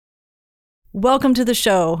Welcome to the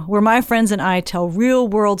show where my friends and I tell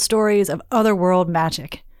real-world stories of otherworld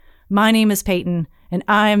magic. My name is Peyton, and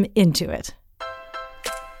I'm into it.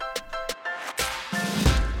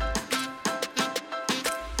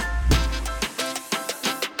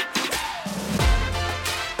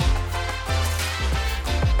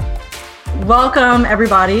 Welcome,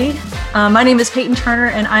 everybody. My name is Peyton Turner,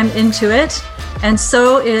 and I'm into it. And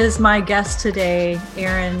so is my guest today,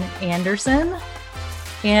 Erin Anderson.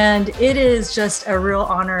 And it is just a real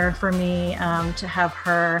honor for me to have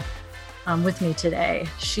her with me today.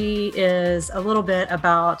 She is a little bit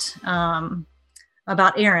about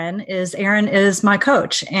Erin. Erin is my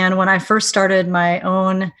coach. And when I first started my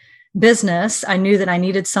own business, I knew that I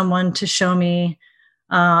needed someone to show me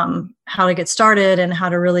how to get started and how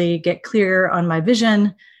to really get clear on my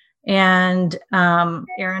vision. And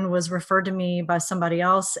Erin was referred to me by somebody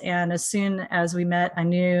else. And as soon as we met, I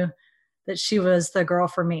knew that she was the girl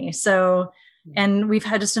for me. So, and we've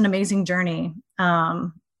had just an amazing journey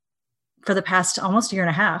for the past almost year and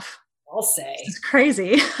a half. I'll say. It's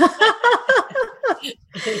crazy.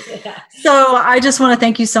 Yeah. So I just want to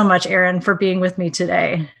thank you so much, Erin, for being with me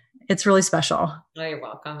today. It's really special. Oh, you're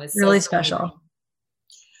welcome. It's really so special.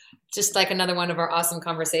 Just like another one of our awesome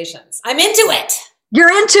conversations. I'm into it.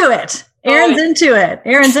 You're into it. Erin's into it.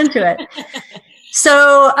 Erin's into it.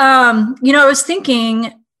 So, I was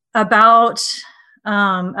thinking about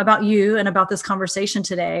you and about this conversation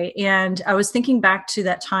today. And I was thinking back to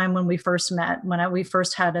that time when we first met, when we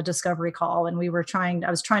first had a discovery call, and I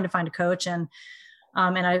was trying to find a coach, and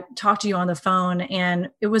I talked to you on the phone, and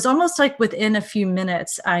it was almost like within a few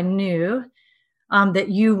minutes, I knew that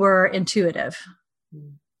you were intuitive.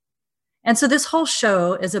 And so this whole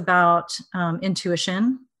show is about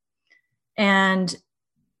intuition, and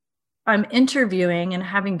I'm interviewing and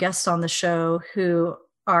having guests on the show who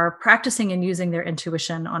are practicing and using their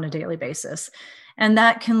intuition on a daily basis. And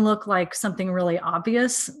that can look like something really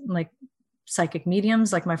obvious, like psychic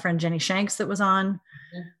mediums, like my friend Jenny Shanks that was on.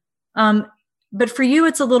 Mm-hmm. But for you,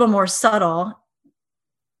 it's a little more subtle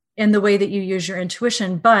in the way that you use your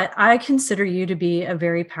intuition, but I consider you to be a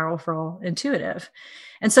very powerful intuitive.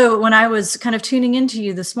 And so when I was kind of tuning into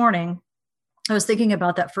you this morning, I was thinking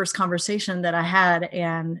about that first conversation that I had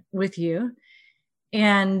with you,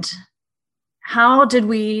 and how did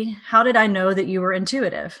I know that you were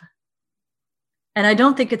intuitive? And I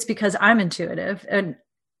don't think it's because I'm intuitive and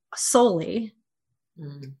solely.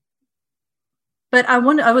 Mm. But I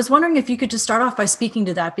was wondering if you could just start off by speaking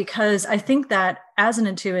to that, because I think that as an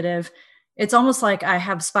intuitive, it's almost like I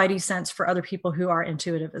have spidey sense for other people who are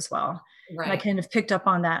intuitive as well. Right. And I kind of picked up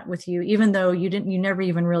on that with you, even though you never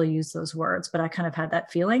even really used those words, but I kind of had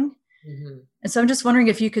that feeling. Mm-hmm. And so I'm just wondering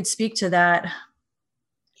if you could speak to that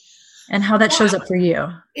and how that shows up for you.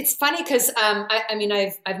 It's funny because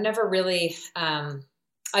I've never really I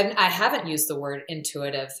haven't used the word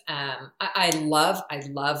intuitive. I love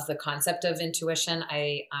the concept of intuition.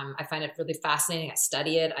 I find it really fascinating. I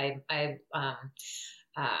study it. I'm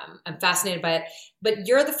fascinated by it. But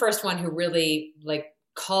you're the first one who really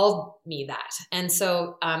called me that. And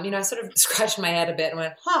so, I sort of scratched my head a bit and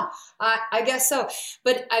went, I guess so.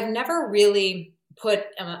 But I've never really put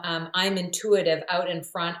I'm intuitive out in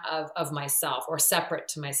front of myself or separate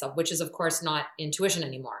to myself, which is of course not intuition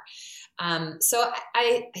anymore. So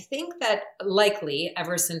I think that likely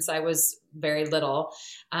ever since I was very little,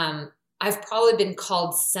 I've probably been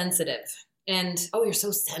called sensitive. And, oh, you're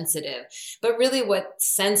so sensitive. But really what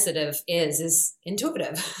sensitive is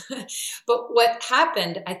intuitive. But what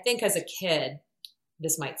happened, I think as a kid,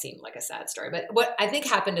 this might seem like a sad story, but what I think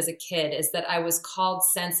happened as a kid is that I was called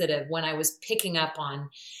sensitive when I was picking up on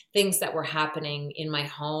things that were happening in my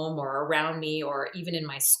home or around me or even in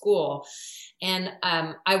my school. And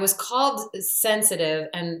I was called sensitive,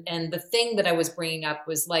 and the thing that I was bringing up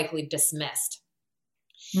was likely dismissed.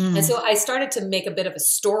 And so I started to make a bit of a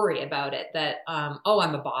story about it that,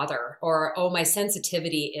 I'm a bother, or, my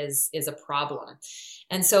sensitivity is a problem.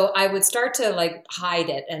 And so I would start to hide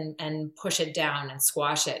it and push it down and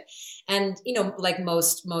squash it. And, like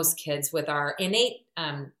most kids with our innate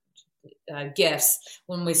gifts,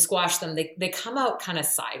 when we squash them, they come out kind of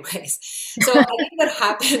sideways. So I think what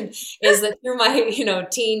happened is that through my,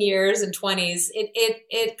 teen years and 20s,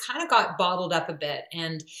 it kind of got bottled up a bit.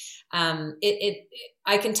 And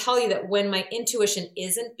I can tell you that when my intuition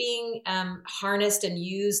isn't being harnessed and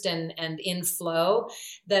used and in flow,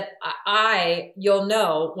 that you'll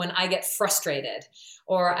know when I get frustrated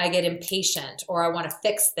or I get impatient or I want to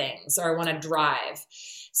fix things or I want to drive.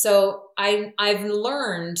 So I've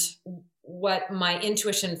learned what my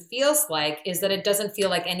intuition feels like is that it doesn't feel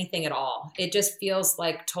like anything at all. It just feels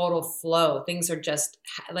like total flow. Things are just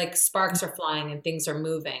like sparks are flying and things are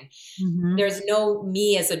moving. Mm-hmm. There's no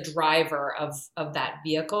me as a driver of that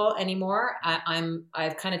vehicle anymore.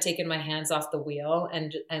 I've kind of taken my hands off the wheel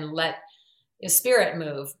and let spirit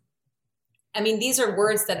move. I mean, these are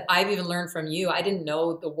words that I've even learned from you. I didn't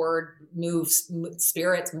know the word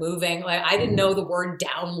spirits moving. Like I didn't know the word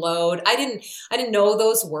download. I didn't know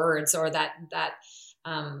those words or that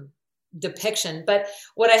depiction. But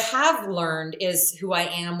what I have learned is who I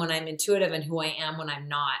am when I'm intuitive and who I am when I'm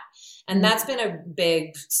not. And that's been a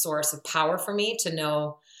big source of power for me to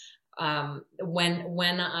know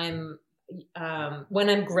when I'm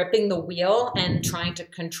gripping the wheel and trying to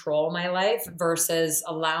control my life versus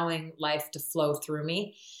allowing life to flow through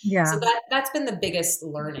me. Yeah. So that's been the biggest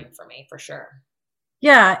learning for me, for sure.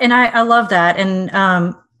 Yeah. And I love that.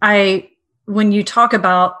 And when you talk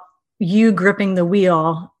about you gripping the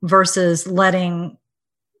wheel versus letting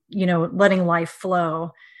life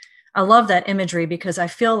flow, I love that imagery because I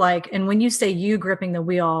feel like, and when you say you gripping the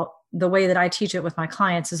wheel, the way that I teach it with my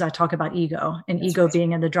clients is I talk about ego and that's ego right.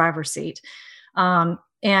 being in the driver's seat. And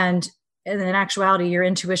in actuality, your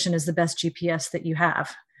intuition is the best GPS that you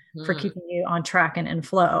have for keeping you on track and in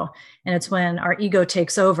flow. And it's when our ego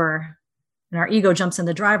takes over and our ego jumps in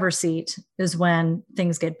the driver's seat is when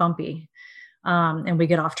things get bumpy. And we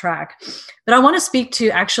get off track. But I want to speak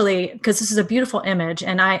to actually, because this is a beautiful image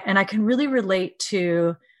and I can really relate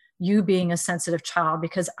to you being a sensitive child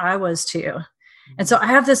because I was too. And so I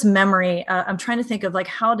have this memory. I'm trying to think of like,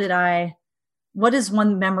 what is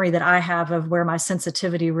one memory that I have of where my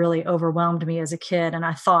sensitivity really overwhelmed me as a kid? And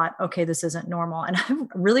I thought, okay, this isn't normal. And I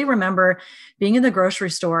really remember being in the grocery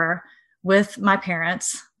store with my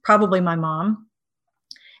parents, probably my mom,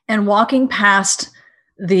 and walking past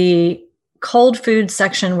the cold food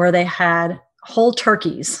section where they had whole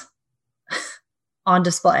turkeys on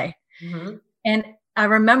display. Mm-hmm. And I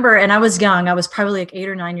remember, and I was young, I was probably like 8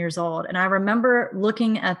 or 9 years old. And I remember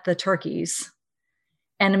looking at the turkeys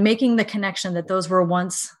and making the connection that those were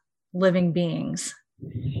once living beings.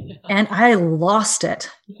 And I lost it.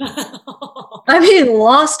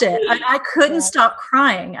 Lost it. I couldn't stop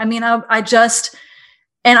crying. I mean,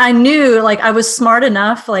 and I knew like I was smart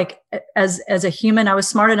enough, like as a human, I was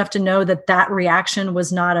smart enough to know that reaction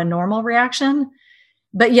was not a normal reaction.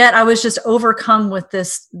 But yet I was just overcome with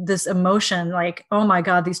this emotion, like, oh my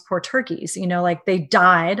God, these poor turkeys, like they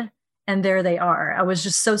died and there they are. I was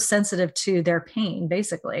just so sensitive to their pain,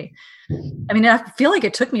 basically. I mean, I feel like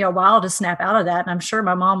it took me a while to snap out of that. And I'm sure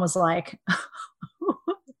my mom was like,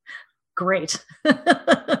 great.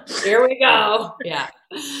 Here we go. Yeah.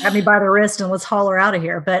 Grab me by the wrist and let's haul her out of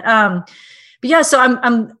here. But yeah, so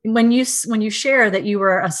I'm when you share that you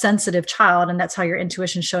were a sensitive child and that's how your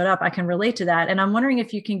intuition showed up, I can relate to that. And I'm wondering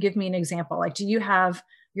if you can give me an example. Like, do you have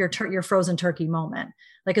your frozen turkey moment?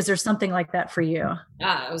 Like, is there something like that for you?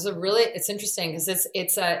 Yeah, it's interesting because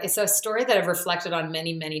it's a story that I've reflected on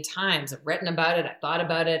many, many times. I've written about it. I've thought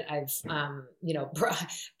about it. I've,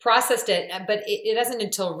 processed it, but it isn't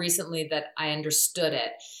until recently that I understood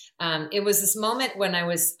it. It was this moment when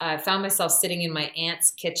I found myself sitting in my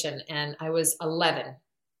aunt's kitchen and I was 11.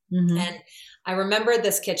 Mm-hmm. And I remember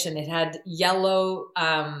this kitchen. It had yellow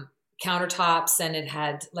countertops and it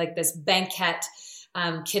had like this banquette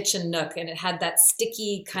kitchen nook, and it had that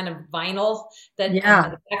sticky kind of vinyl that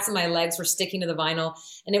the backs of my legs were sticking to the vinyl.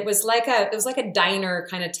 And it was like a diner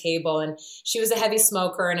kind of table. And she was a heavy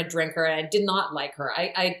smoker and a drinker. And I did not like her.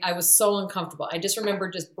 I was so uncomfortable. I just remember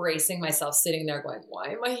just bracing myself sitting there going,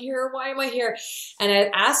 why am I here? Why am I here? And I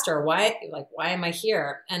asked her, why am I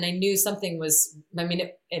here? And I knew something was, I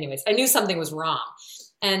knew something was wrong.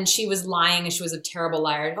 And she was lying, and she was a terrible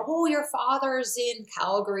liar. Oh, your father's in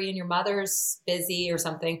Calgary and your mother's busy or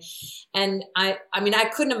something. And I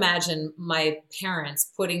couldn't imagine my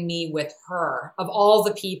parents putting me with her of all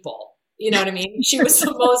the people. You know what I mean? She was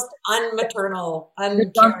the most unmaternal,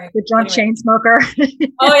 uncaring. The drunk chain smoker.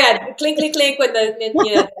 Oh yeah, clink, clink, clink.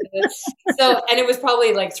 So, and it was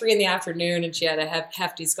probably like 3 PM and she had a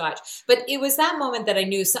hefty scotch. But it was that moment that I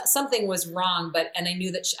knew something was wrong, and I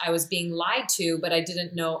knew that I was being lied to, but I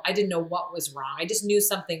didn't know what was wrong. I just knew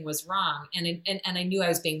something was wrong. And I knew I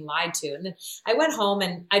was being lied to. And then I went home,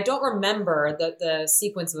 and I don't remember the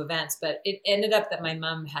sequence of events, but it ended up that my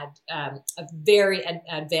mom had a very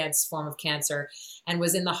advanced form of cancer and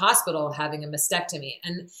was in the hospital having a mastectomy.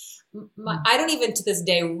 And I don't even to this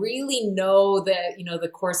day really know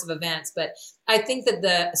the course of events, but I think that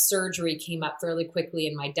the surgery came up fairly quickly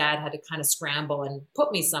and my dad had to kind of scramble and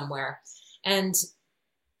put me somewhere. And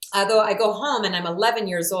although I go home and I'm 11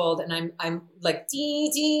 years old and I'm like, dee,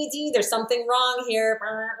 dee, dee, there's something wrong here,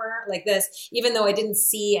 like this, even though I didn't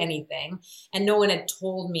see anything and no one had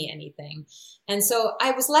told me anything. And so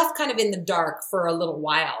I was left kind of in the dark for a little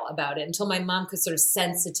while about it until my mom could sort of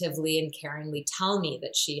sensitively and caringly tell me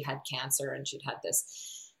that she had cancer and she'd had this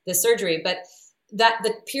surgery. But that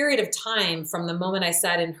the period of time from the moment I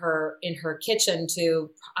sat in her kitchen to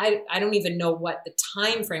I don't even know what the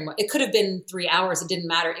time frame was. It could have been 3 hours. It didn't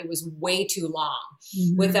matter. It was way too long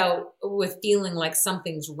with feeling like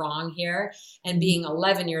something's wrong here and being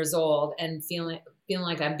 11 years old and feeling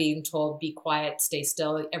like I'm being told, be quiet, stay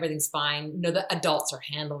still, everything's fine. The adults are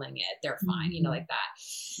handling it. They're fine, like that.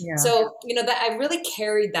 Yeah. So, that I really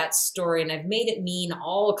carried that story and I've made it mean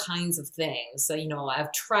all kinds of things. So, I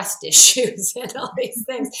have trust issues and all these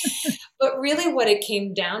things. But really what it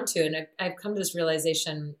came down to, and I've come to this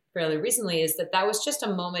realization fairly recently, is that was just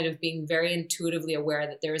a moment of being very intuitively aware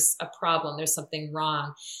that there's a problem, there's something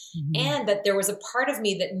wrong. And that there was a part of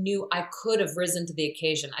me that knew I could have risen to the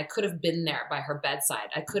occasion. I could have been there by her bedside.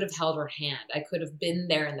 I could have held her hand. I could have been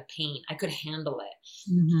there in the pain. I could handle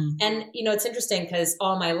it. And, it's interesting because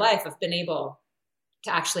all my life I've been able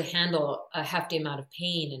to actually handle a hefty amount of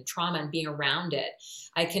pain and trauma and being around it.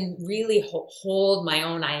 I can really hold my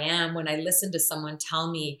own I am when I listen to someone tell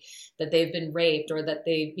me that they've been raped or that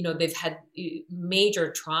they've had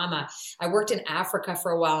major trauma. I worked in Africa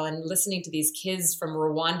for a while and listening to these kids from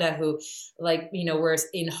Rwanda who were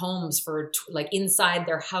in homes for inside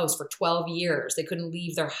their house for 12 years. They couldn't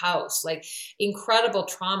leave their house, incredible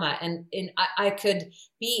trauma. And I could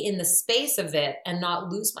be in the space of it and not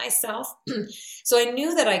lose myself. So I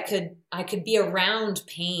knew that I could be around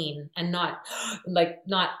pain and not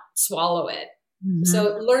swallow it.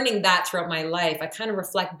 So learning that throughout my life, I kind of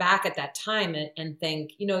reflect back at that time and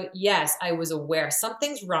think, yes, I was aware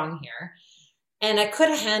something's wrong here and I could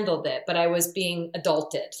have handled it, but I was being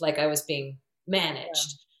adulted, I was being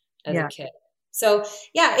managed as a kid. So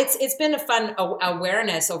yeah, it's been a fun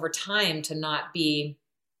awareness over time to not be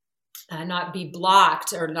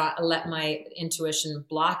blocked or not let my intuition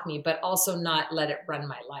block me, but also not let it run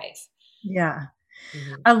my life. Yeah.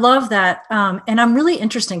 I love that. And I'm really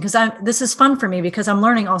interesting because this is fun for me because I'm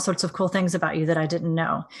learning all sorts of cool things about you that I didn't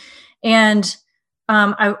know. And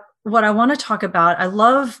what I want to talk about, I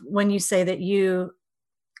love when you say that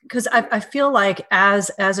because I feel like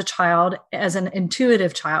as a child, as an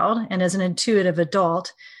intuitive child and as an intuitive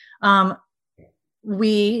adult,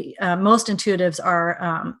 we, most intuitives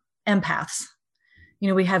are empaths.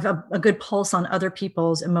 We have a good pulse on other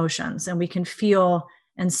people's emotions and we can feel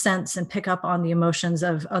and sense and pick up on the emotions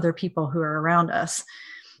of other people who are around us,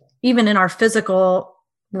 even in our physical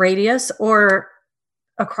radius or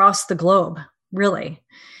across the globe, really.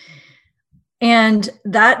 And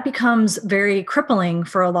that becomes very crippling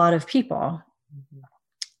for a lot of people.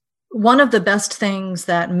 One of the best things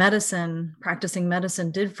that practicing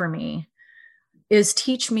medicine did for me is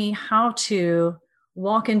teach me how to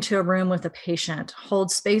walk into a room with a patient, hold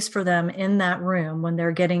space for them in that room when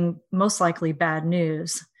they're getting most likely bad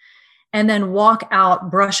news, and then walk out,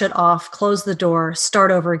 brush it off, close the door, start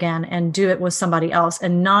over again, and do it with somebody else,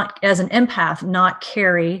 and not, as an empath, not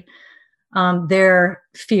carry their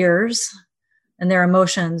fears and their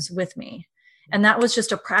emotions with me. And that was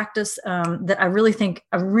just a practice that I really think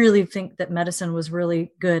that medicine was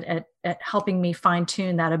really good at helping me fine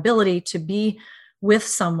tune that ability to be with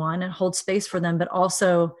someone and hold space for them, but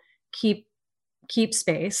also keep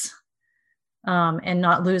space and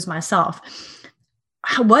not lose myself.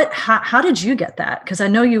 How did you get that? Because I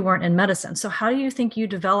know you weren't in medicine. So how do you think you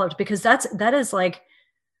developed? Because that is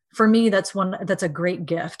for me, that's a great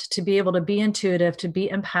gift to be able to be intuitive, to be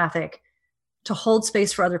empathic, to hold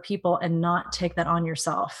space for other people and not take that on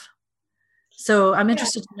yourself. So I'm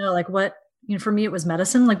interested to know what, for me, it was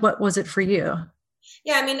medicine. What was it for you?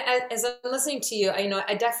 Yeah, I mean, as I'm listening to you,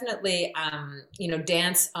 I definitely,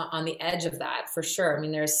 dance on the edge of that for sure. I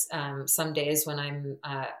mean, there's some days when I'm,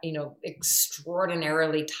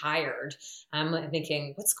 extraordinarily tired. I'm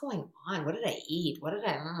thinking, what's going on? What did I eat? What did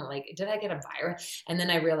did I get a virus? And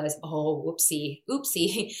then I realized, oh, oopsie.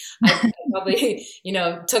 I probably,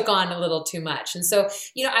 took on a little too much. And so,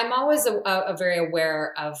 I'm always a very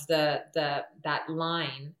aware of that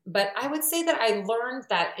line. But I would say that I learned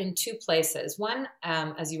that in two places. One,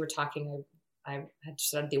 as you were talking, I had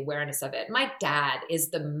sort of the awareness of it. My dad is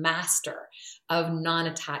the master of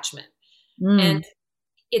non-attachment. And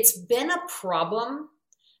it's been a problem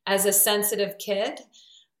as a sensitive kid,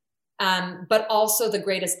 but also the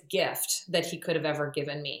greatest gift that he could have ever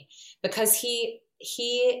given me, because he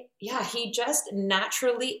just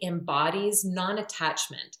naturally embodies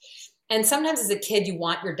non-attachment. And sometimes as a kid, you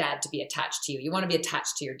want your dad to be attached to you. You want to be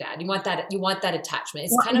attached to your dad. You want that attachment.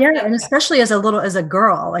 It's kind of yeah, and especially as a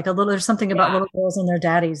girl, like there's something about yeah. little girls and their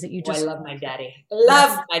daddies that you Oh, I just love my daddy.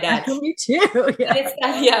 Love my dad. Me too.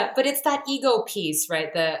 Yeah. But it's that ego piece,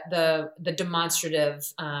 right? The demonstrative,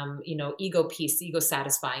 ego piece, ego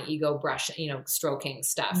satisfying, ego brush, stroking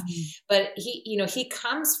stuff. But he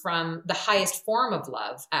comes from the highest form of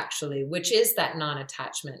love, actually, which is that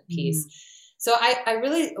non-attachment piece. So I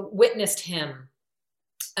really witnessed him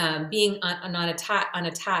being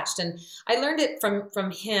unattached, and I learned it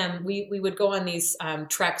from him. We would go on these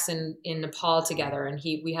treks in Nepal together, and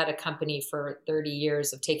we had a company for 30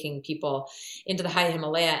 years of taking people into the high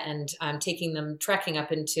Himalaya and taking them trekking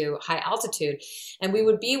up into high altitude, and we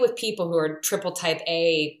would be with people who are triple type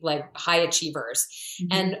A, like high achievers,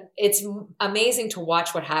 and it's amazing to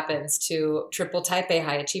watch what happens to triple type A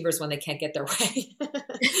high achievers when they can't get their way.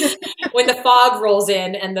 When the fog rolls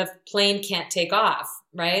in and the plane can't take off,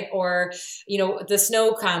 right? Or, the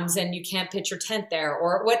snow comes and you can't pitch your tent there,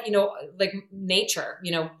 or what, like nature,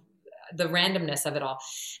 the randomness of it all.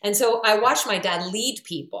 And so I watched my dad lead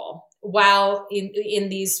people while in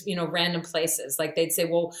these, random places. Like they'd say,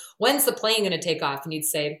 well, when's the plane going to take off? And he'd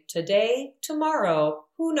say, today, tomorrow,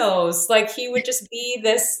 who knows? Like he would just be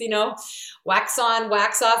this, wax on,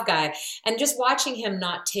 wax off guy. And just watching him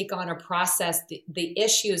not take on or process the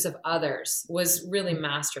issues of others was really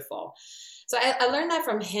masterful. So I learned that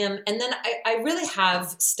from him. And then I really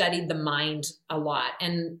have studied the mind a lot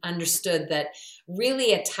and understood that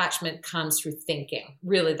really attachment comes through thinking.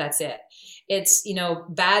 Really, that's it. It's,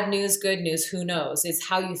 bad news, good news, who knows? It's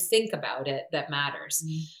how you think about it that matters.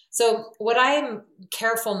 So what I'm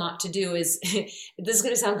careful not to do is, this is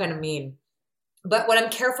going to sound kind of mean, but what I'm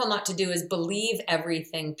careful not to do is believe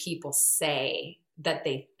everything people say that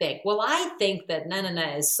they think. Well, I think that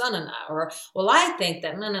na-na-na is so-na-na, or, well, I think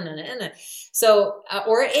that na-na-na-na-na. So,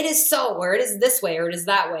 or it is so, or it is this way, or it is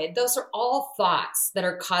that way. Those are all thoughts that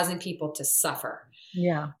are causing people to suffer.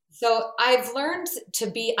 Yeah. So I've learned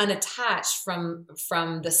to be unattached from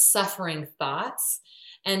the suffering thoughts,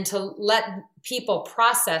 and to let people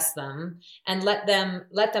process them and let them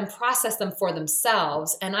process them for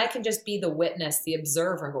themselves. And I can just be the witness, the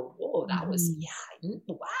observer, and go, whoa, that was,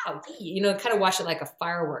 wow. Kind of watch it like a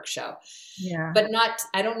fireworks show. Yeah. But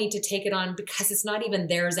I don't need to take it on because it's not even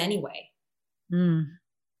theirs anyway.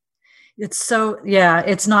 It's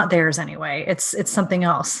not theirs anyway. It's something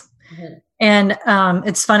else. And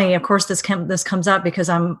it's funny, of course, this comes up because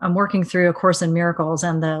I'm working through A Course in Miracles,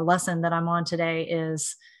 and the lesson that I'm on today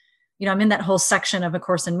is, I'm in that whole section of A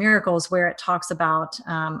Course in Miracles where it talks about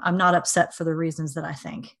I'm not upset for the reasons that I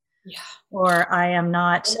think. Yeah. Or I am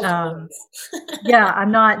not. I'm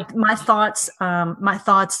not. My thoughts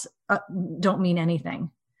don't mean anything.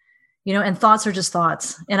 And thoughts are just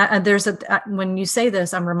thoughts. And when you say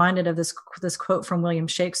this, I'm reminded of this quote from William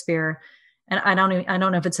Shakespeare. And I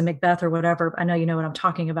don't know if it's a Macbeth or whatever, but I know you know what I'm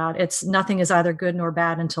talking about. It's nothing is either good nor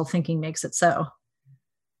bad until thinking makes it so.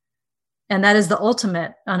 And that is the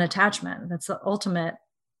ultimate unattachment. That's the ultimate,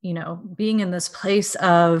 being in this place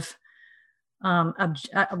of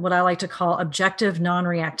what I like to call objective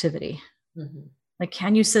non-reactivity. Like,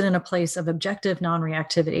 can you sit in a place of objective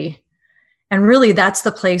non-reactivity? And really, that's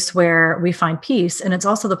the place where we find peace. And it's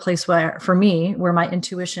also the place where, for me, where my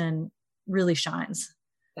intuition really shines.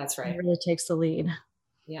 That's right. It really takes the lead.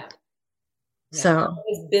 Yeah. So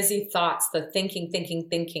these busy thoughts, the thinking,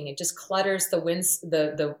 it just clutters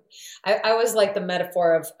I always like the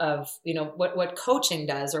metaphor of what coaching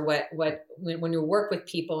does, or when you work with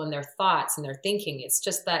people and their thoughts and their thinking, it's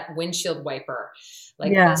just that windshield wiper.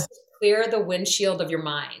 Like, let's clear the windshield of your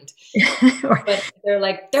mind. But they're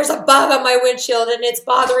like, there's a bug on my windshield and it's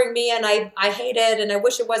bothering me and I hate it and I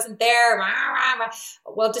wish it wasn't there.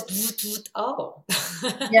 Well, just,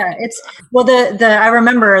 yeah, I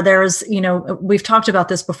remember there's, we've talked about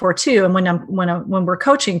this before too. And when we're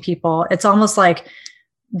coaching people, it's almost like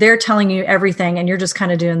they're telling you everything and you're just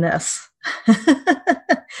kind of doing this,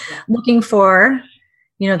 looking for,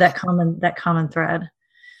 that common thread.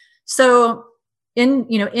 So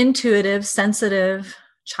intuitive, sensitive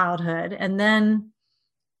childhood. And then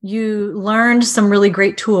you learned some really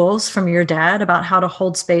great tools from your dad about how to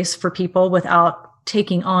hold space for people without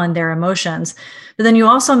taking on their emotions. But then you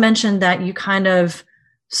also mentioned that you kind of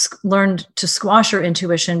learned to squash your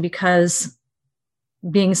intuition because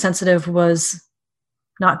being sensitive was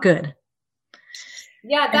not good.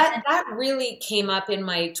 Yeah, that really came up in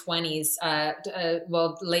my 20s,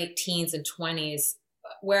 late teens and 20s,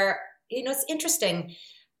 where, it's interesting.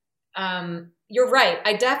 you're right.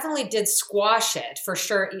 I definitely did squash it for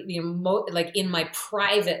sure, like in my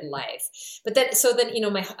private life. But then, so then,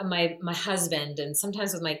 my husband, and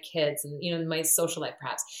sometimes with my kids, and, my social life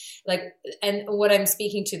perhaps, like, and what I'm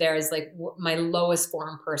speaking to there is like my lowest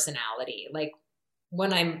form personality. Like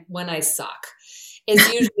when I suck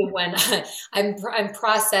is usually when I'm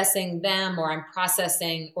processing them, or I'm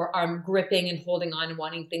processing, or I'm gripping and holding on and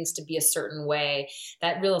wanting things to be a certain way,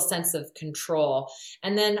 that real sense of control.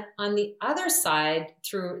 And then on the other side,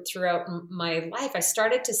 throughout my life, I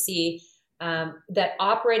started to see that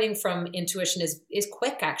operating from intuition is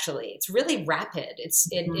quick. Actually, it's really rapid.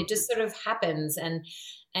 It just sort of happens. And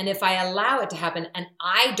if I allow it to happen and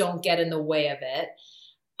I don't get in the way of it,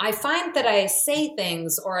 I find that I say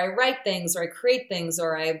things, or I write things, or I create things,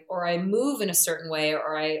 or I move in a certain way,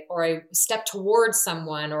 or I step towards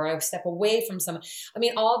someone, or I step away from someone. I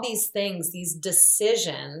mean, all these things, these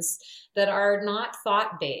decisions that are not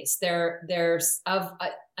thought-based. They're of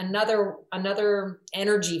another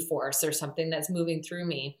energy force or something that's moving through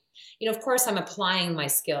me. Of course, I'm applying my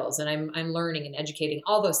skills, and I'm learning and educating,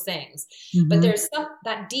 all those things. Mm-hmm. But there's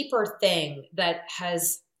that deeper thing that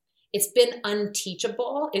it's been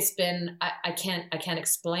unteachable. It's been, I can't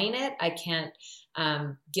explain it. I can't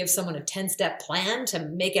give someone a 10-step plan to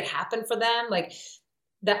make it happen for them. Like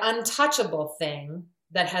the untouchable thing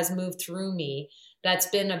that has moved through me, that's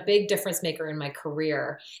been a big difference maker in my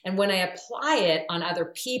career. And when I apply it on other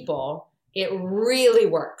people, it really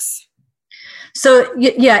works. So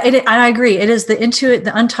yeah, I agree. It is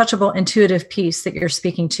the untouchable intuitive piece that you're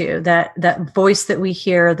speaking to, that voice that we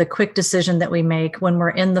hear, the quick decision that we make when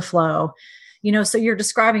we're in the flow. So you're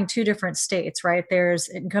describing two different states, right? There's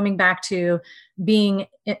coming back to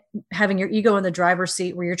having your ego in the driver's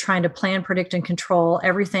seat, where you're trying to plan, predict, and control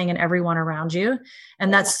everything and everyone around you.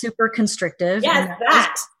 And that's super constrictive. Yeah,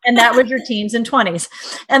 and that was your teens and 20s.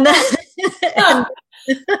 And then,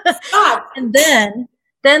 and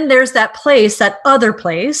then there's that other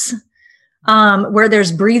place, where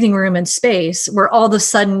there's breathing room and space, where all of a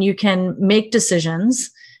sudden you can make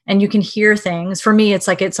decisions and you can hear things. For me,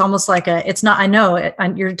 it's almost like it's not, I know it,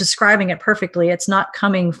 you're describing it perfectly. It's not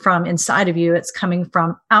coming from inside of you. It's coming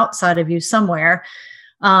from outside of you somewhere.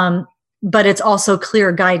 But it's also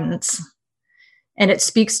clear guidance, and it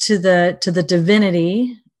speaks to the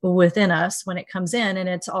divinity within us when it comes in, and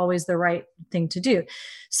it's always the right thing to do.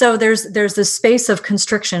 So there's this space of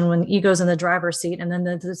constriction when the ego's in the driver's seat, and then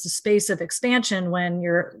there's the space of expansion when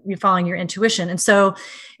you're following your intuition. And so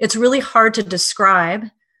it's really hard to describe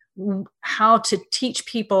how to teach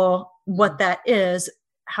people what that is.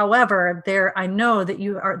 However, I know that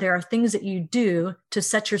there are things that you do to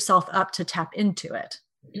set yourself up to tap into it.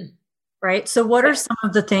 Right. So what are some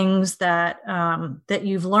of the things that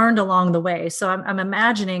you've learned along the way? So I'm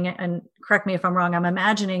imagining, and correct me if I'm wrong, I'm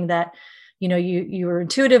imagining that, you were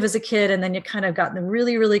intuitive as a kid, and then you kind of got the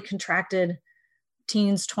really, really contracted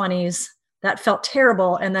teens, 20s that felt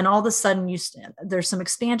terrible. And then all of a sudden there's some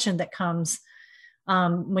expansion that comes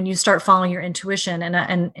when you start following your intuition.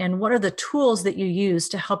 And what are the tools that you use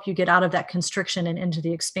to help you get out of that constriction and into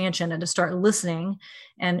the expansion, and to start listening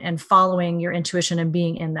and following your intuition and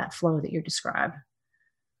being in that flow that you describe?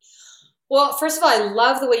 Well, first of all, I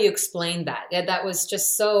love the way you explained that. That was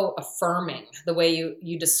just so affirming, the way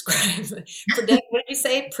you describe predict. What did you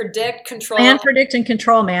say? Predict, control. Plan, predict, and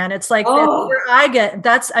control, man. It's like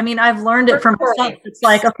that's where I've learned it from myself. It's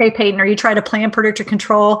like, okay, Peyton, are you trying to plan, predict, or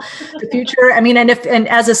control the future? I mean, and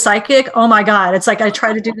as a psychic, oh my God, it's like I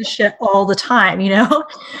try to do this shit all the time,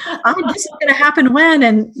 this is going to happen when,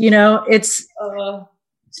 and it's,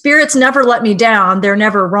 spirits never let me down. They're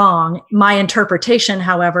never wrong. My interpretation,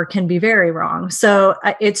 however, can be very wrong. So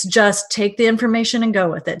it's just take the information and go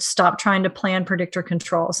with it. Stop trying to plan, predict, or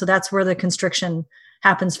control. So that's where the constriction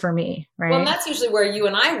happens for me, right? Well, and that's usually where you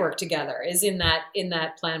and I work together, is in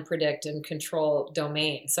that plan, predict, and control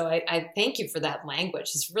domain. So I thank you for that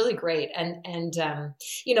language. It's really great. And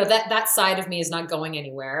that side of me is not going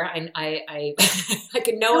anywhere. I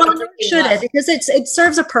can know well, it should it, because it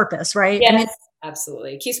serves a purpose, right? Yes. I mean,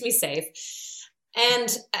 absolutely. It keeps me safe,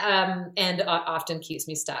 and often keeps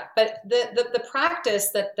me stuck. But the practice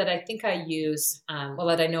that I think I use,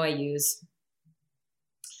 that I know I use,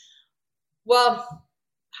 well,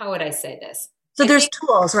 how would I say this? So there's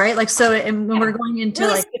tools, right? Like, so when we're going into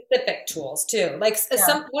really specific tools too, like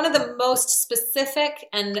one of the most specific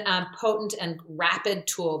and potent and rapid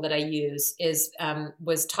tool that I use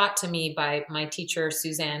was taught to me by my teacher,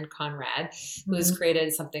 Suzanne Conrad, who has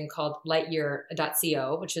created something called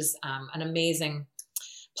lightyear.co, which is an amazing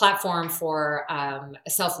platform for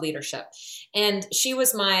self-leadership. And she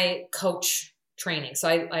was my coach training. So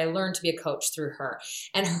I learned to be a coach through her.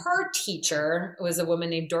 And her teacher was a woman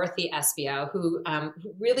named Dorothy Espio, who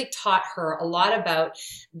really taught her a lot about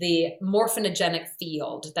the morphinogenic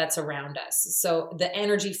field that's around us. So the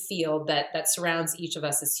energy field that surrounds each of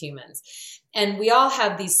us as humans. And we all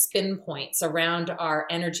have these spin points around our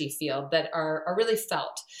energy field that are really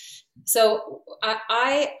felt. So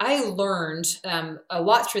I learned a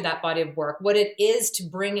lot through that body of work, what it is to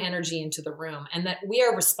bring energy into the room, and that we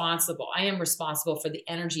are responsible. I am responsible for the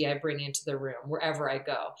energy I bring into the room wherever I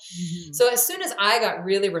go. Mm-hmm. So as soon as I got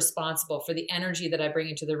really responsible for the energy that I bring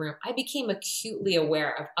into the room, I became acutely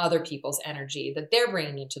aware of other people's energy that they're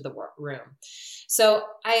bringing into the room. So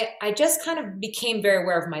I just kind of became very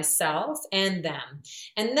aware of myself and them.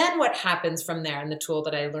 And then what happens from there, and the tool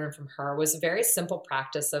that I learned from her, was a very simple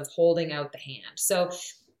practice of holding out the hand. So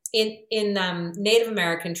in Native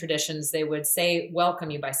American traditions, they would say,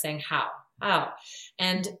 welcome you by saying how.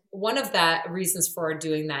 And one of the reasons for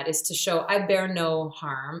doing that is to show I bear no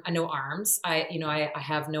harm, no arms. I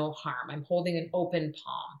have no harm. I'm holding an open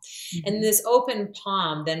palm. Mm-hmm. And this open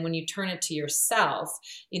palm, then when you turn it to yourself,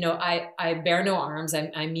 I bear no arms.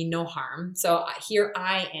 I mean no harm. So here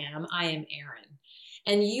I am Erin.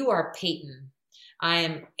 And you are Peyton. I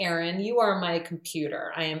am Erin. You are my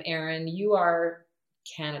computer. I am Erin. You are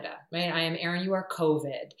Canada, right? I am Erin. You are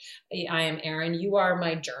COVID. I am Erin. You are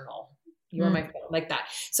my journal. You're my phone, like that.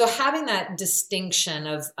 So having that distinction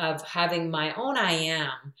of having my own I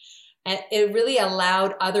am, it really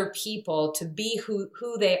allowed other people to be who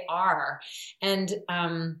they are. And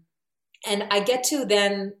I get to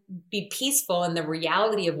then be peaceful in the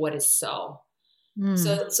reality of what is so.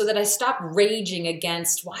 So that I stop raging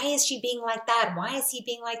against, why is she being like that? Why is he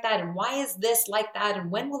being like that? And why is this like that?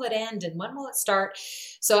 And when will it end? And when will it start?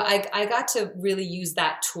 So I got to really use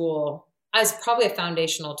that tool as probably a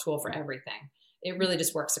foundational tool for everything. It really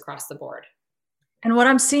just works across the board. And what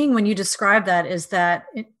I'm seeing when you describe that is that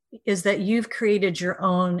you've created your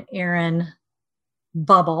own Erin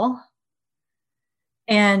bubble.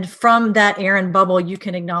 And from that Erin bubble, you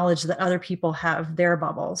can acknowledge that other people have their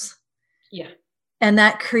bubbles. Yeah. And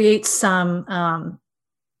that creates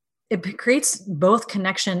it creates both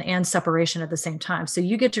connection and separation at the same time. So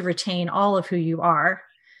you get to retain all of who you are.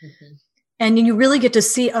 Mm-hmm. And you really get to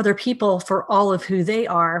see other people for all of who they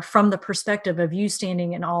are from the perspective of you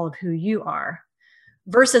standing in all of who you are.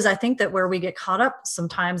 Versus I think that where we get caught up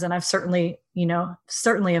sometimes, and I've certainly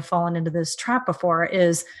have fallen into this trap before,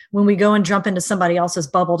 is when we go and jump into somebody else's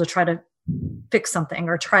bubble to try to fix something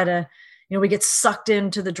or try to, we get sucked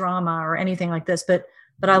into the drama or anything like this. But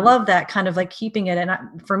I love that kind of like keeping it.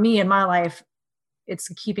 And for me in my life, it's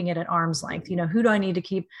keeping it at arm's length. Who do I need to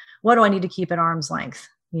keep? What do I need to keep at arm's length?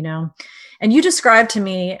 And you described to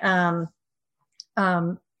me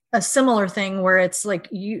a similar thing where it's like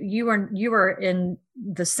you are in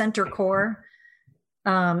the center core.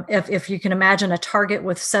 If you can imagine a target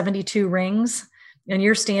with 72 rings, and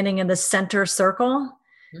you're standing in the center circle,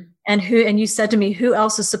 and you said to me, who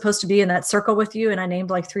else is supposed to be in that circle with you? And I named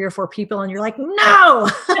like 3 or 4 people, and you're like, no.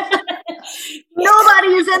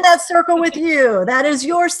 Nobody is in that circle with you. That is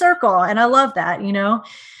your circle. And I love that,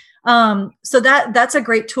 so that's a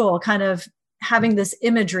great tool, kind of having this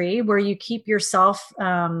imagery where you keep yourself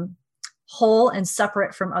whole and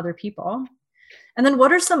separate from other people. And then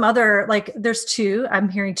what are some other, there's 2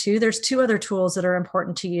 other tools that are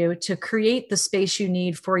important to you to create the space you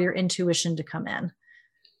need for your intuition to come in?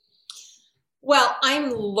 Well,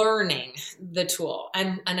 I'm learning the tool.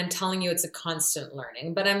 I'm telling you, it's a constant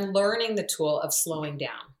learning, but I'm learning the tool of slowing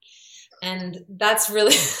down. And that's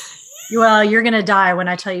really... Well, you're going to die when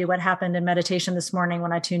I tell you what happened in meditation this morning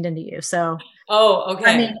when I tuned into you. So, okay.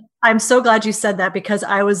 I mean, I'm so glad you said that, because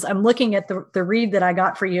I'm looking at the read that I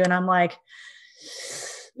got for you, and I'm like,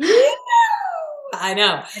 I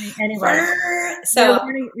know. Anyway, so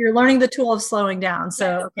you're learning the tool of slowing down.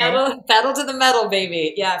 So pedal to the metal,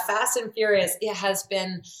 baby. Yeah. Fast and Furious. It has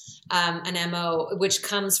been an MO, which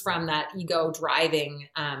comes from that ego driving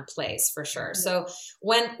place for sure. So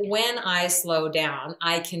when I slow down,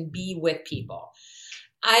 I can be with people.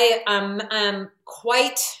 I am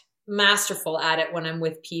quite masterful at it when I'm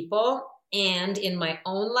with people. And in my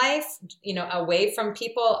own life, away from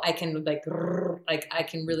people, I can I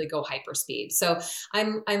can really go hyperspeed. So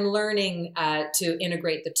I'm learning to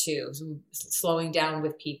integrate the two, slowing down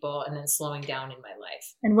with people and then slowing down in my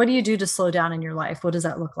life. And what do you do to slow down in your life? What does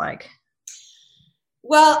that look like?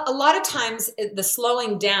 Well, a lot of times the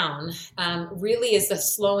slowing down really is the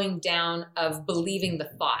slowing down of believing the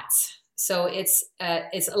thoughts. So it's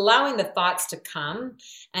allowing the thoughts to come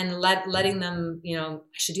and letting them, I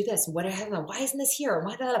should do this. Why isn't this here?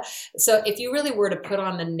 So if you really were to put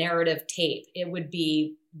on the narrative tape, it would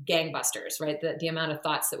be gangbusters, right? The amount of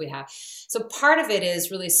thoughts that we have. So part of it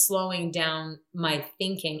is really slowing down my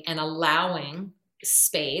thinking and allowing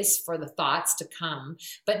space for the thoughts to come,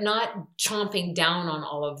 but not chomping down on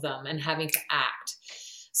all of them and having to act.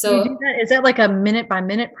 So you do that? Is that like a minute by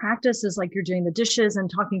minute practice? Is like you're doing the dishes and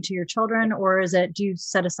talking to your children, or do you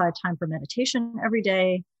set aside time for meditation every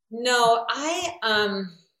day? No, I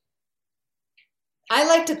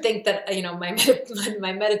like to think that,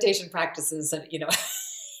 my meditation practices,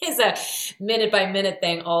 is a minute by minute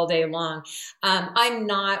thing all day long. I'm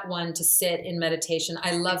not one to sit in meditation.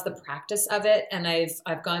 I love the practice of it. And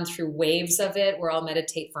I've gone through waves of it where I'll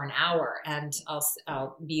meditate for an hour and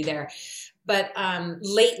I'll be there. But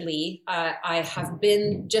lately, I have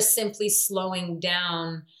been just simply slowing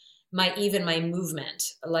down my movement.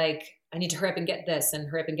 Like, I need to hurry up and get this and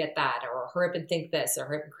hurry up and get that, or hurry up and think this, or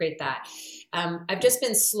hurry up and create that. I've just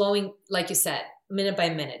been slowing, like you said, minute by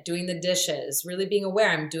minute, doing the dishes, really being aware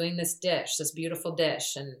I'm doing this beautiful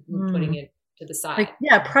dish, and putting it to the side.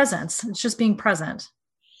 Presence. It's just being present.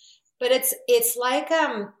 But it's like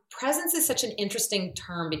presence is such an interesting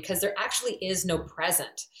term because there actually is no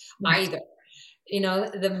present either.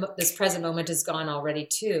 This present moment is gone already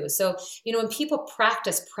too. So, when people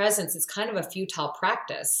practice presence, it's kind of a futile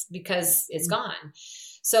practice because it's gone.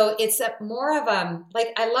 So it's more of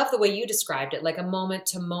I love the way you described it, like a moment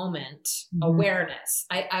to moment awareness.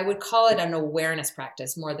 I would call it an awareness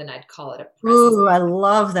practice more than I'd call it a presence. Ooh, I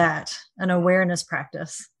love that. An awareness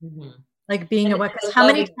practice. Like being aware. How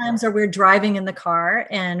many times are we driving in the car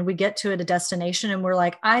and we get to a destination and we're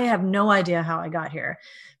like, I have no idea how I got here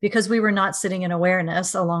because we were not sitting in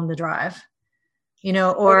awareness along the drive.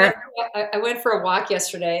 Or I went for a walk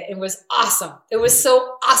yesterday. It was awesome. It was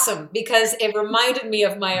so awesome because it reminded me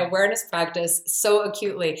of my awareness practice so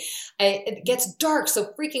acutely. It gets dark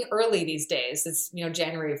so freaking early these days. It's,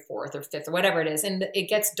 January 4th or 5th or whatever it is. And it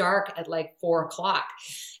gets dark at like 4:00.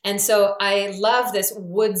 And so I love this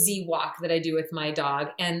woodsy walk that I do with my dog.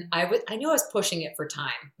 And I knew I was pushing it for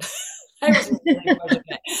time. I was really pushing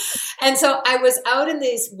it. And so I was out in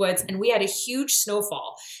these woods and we had a huge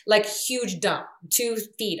snowfall, like huge dump, 2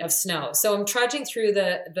 feet of snow. So I'm trudging through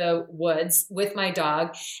the woods with my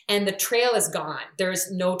dog and the trail is gone.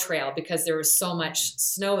 There's no trail because there was so much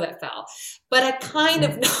snow that fell. But I kind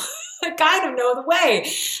of know the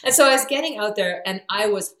way. And so I was getting out there and I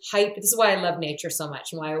was hyped. This is why I love nature so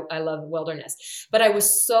much and why I love the wilderness. But I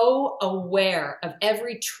was so aware of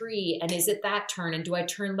every tree and is it that turn? And do I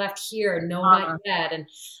turn left here? No, not yet. And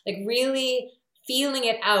like really feeling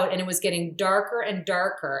it out, and it was getting darker and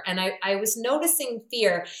darker. And I was noticing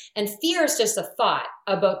fear, and fear is just a thought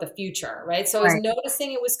about the future, right? So I was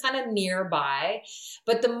noticing it was kind of nearby,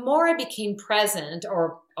 but the more I became present,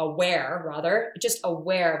 or aware rather, just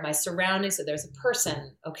aware of my surroundings. So there's a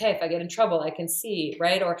person, okay, if I get in trouble, I can see,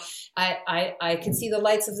 right? Or I can see the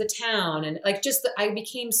lights of the town. And like I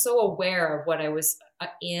became so aware of what I was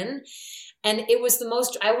in. And it was the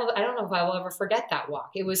most, I don't know if I will ever forget that walk.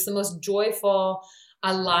 It was the most joyful,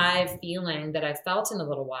 alive feeling that I've felt in a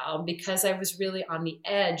little while because I was really on the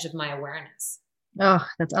edge of my awareness. Oh,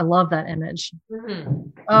 I love that image.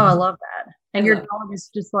 Oh, I love that. And your dog is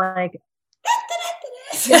just like,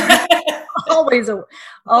 always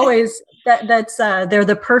that's they're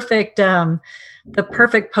the perfect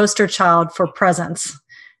poster child for presence,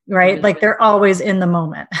 right? Like they're always in the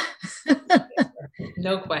moment.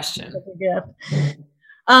 No question.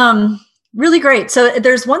 Really great. So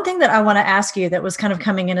there's one thing that I want to ask you that was kind of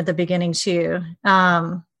coming in at the beginning too.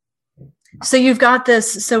 So you've got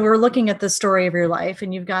this, so we're looking at the story of your life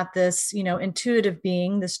and you've got this, intuitive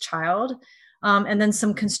being, this child, and then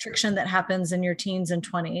some constriction that happens in your teens and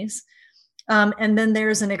 20s. And then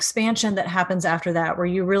there's an expansion that happens after that, where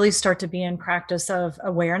you really start to be in practice of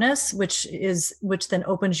awareness, which then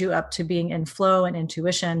opens you up to being in flow and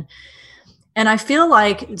intuition. And I feel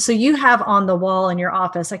like, so you have on the wall in your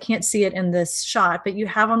office, I can't see it in this shot, but you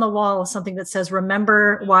have on the wall something that says,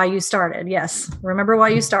 remember why you started. Yes. Remember why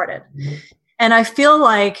you started. And I feel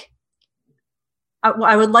like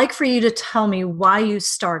I would like for you to tell me why you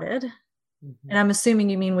started. And I'm assuming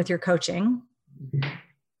you mean with your coaching.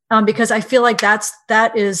 Because I feel like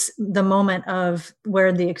that is the moment of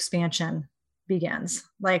where the expansion begins.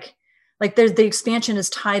 Like there's the expansion is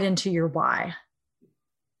tied into your why.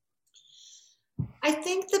 I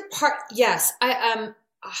think the part, yes,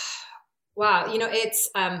 wow. It's,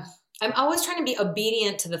 I'm always trying to be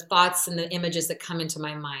obedient to the thoughts and the images that come into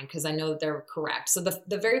my mind because I know that they're correct. So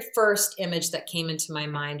the very first image that came into my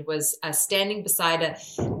mind was standing beside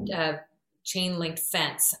a chain link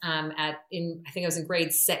fence I think I was in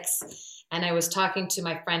grade 6. And I was talking to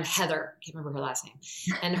my friend Heather, I can't remember her last name,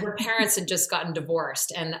 and her parents had just gotten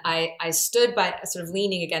divorced. And I stood by, sort of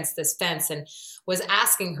leaning against this fence, and was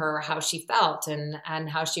asking her how she felt and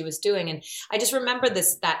how she was doing. And I just remember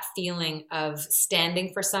that feeling of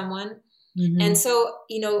standing for someone. Mm-hmm. And so,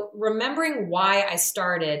 remembering why I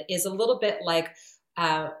started is a little bit like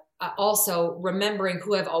also remembering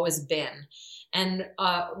who I've always been, and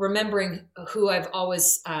remembering who I've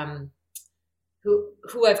always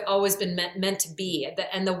who I've always been meant to be.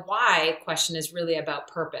 And the why question is really about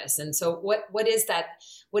purpose. And so what is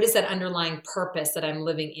that underlying purpose that I'm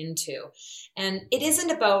living into? And it isn't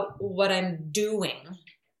about what I'm doing,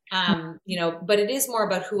 but it is more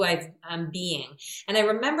about who I'm being. And I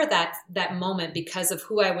remember that moment because of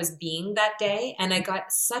who I was being that day. And I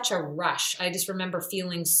got such a rush. I just remember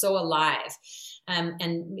feeling so alive. And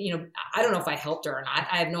I don't know if I helped her or not.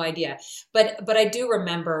 I have no idea. But I do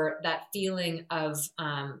remember that feeling of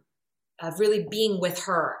really being with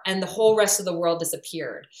her, and the whole rest of the world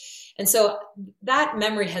disappeared. And so that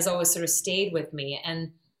memory has always sort of stayed with me.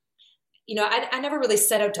 And, I never really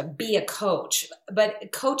set out to be a coach,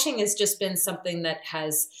 but coaching has just been something that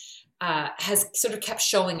has sort of kept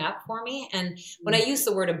showing up for me. And when I use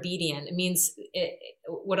the word obedient, it means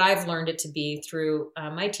what I've learned it to be through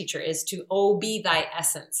my teacher is to be thy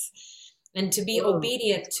essence, and to be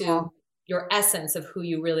obedient to your essence of who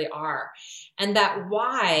you really are. And that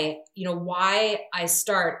why I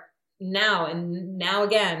start now and now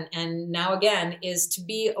again and now again is to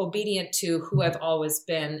be obedient to who I've always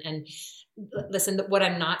been. And listen, what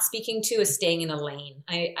I'm not speaking to is staying in a lane.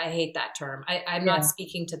 I hate that term. I'm not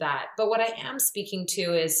speaking to that. But what I am speaking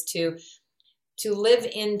to is to live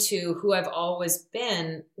into who I've always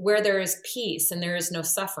been, where there is peace and there is no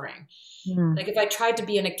suffering. Mm. Like if I tried to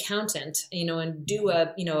be an accountant, and do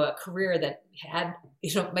a career that had,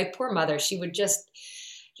 my poor mother, she would just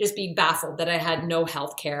be baffled that I had no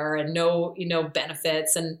health care and no,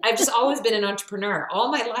 benefits. And I've just always been an entrepreneur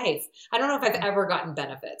all my life. I don't know if I've ever gotten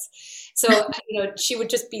benefits. So, she would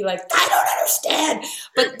just be like, I don't understand.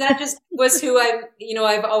 But that just was who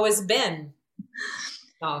I've always been.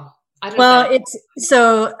 So, I don't know. It's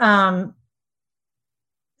so,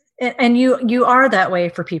 and you are that way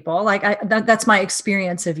for people. Like that's my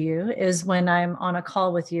experience of you, is when I'm on a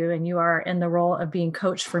call with you and you are in the role of being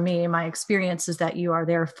coached for me. My experience is that you are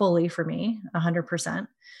there fully for me, 100%.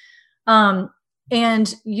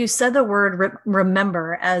 And you said the word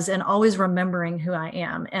remember, as in always remembering who I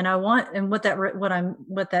am. And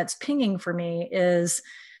what that's pinging for me is,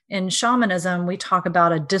 in shamanism, we talk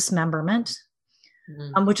about a dismemberment,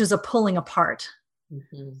 which is a pulling apart.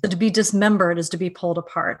 Mm-hmm. So to be dismembered is to be pulled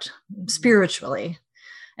apart spiritually.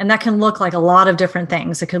 And that can look like a lot of different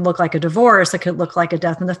things. It could look like a divorce. It could look like a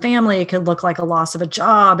death in the family. It could look like a loss of a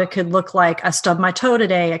job. It could look like I stubbed my toe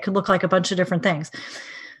today. It could look like a bunch of different things.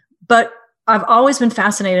 But I've always been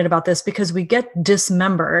fascinated about this because we get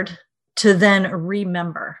dismembered to then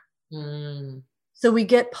remember. Mm. So we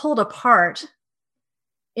get pulled apart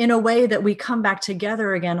in a way that we come back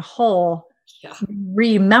together again whole,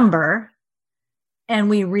 remember, and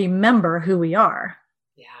we remember who we are.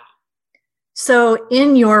 Yeah. So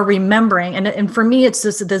in your remembering, and for me, it's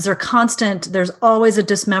this, there's always a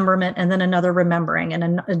dismemberment and then another remembering,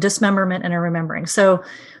 and a dismemberment and a remembering. So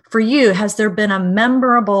for you, has there been a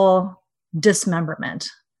memorable dismemberment?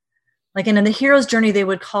 Like, and in the hero's journey, they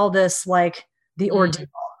would call this like the ordeal,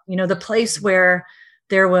 the place where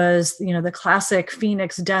there was, the classic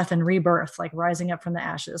Phoenix death and rebirth, like rising up from the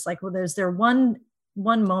ashes. Like, well, is there one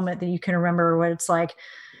moment that you can remember where it's like,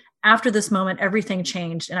 after this moment, everything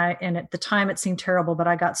changed. And at the time it seemed terrible, but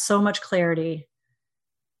I got so much clarity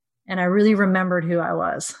and I really remembered who I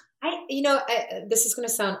was. This is going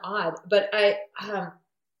to sound odd, but I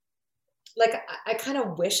kind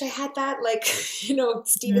of wish I had that, like,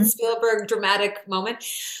 Steven Spielberg dramatic moment,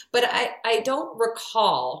 but I don't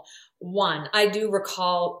recall one. I do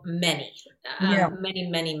recall many,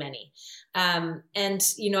 many. And,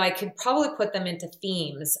 I could probably put them into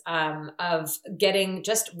themes of getting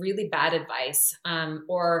just really bad advice,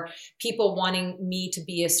 or people wanting me to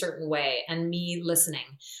be a certain way and me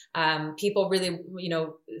listening. People really,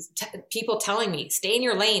 people telling me, stay in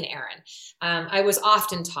your lane, Erin. I was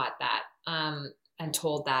often taught that. And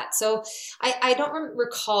told that. So I don't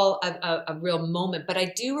recall a real moment, but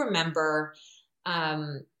I do remember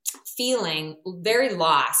feeling very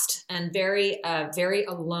lost and very, very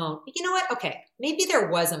alone. You know what? Okay. maybe there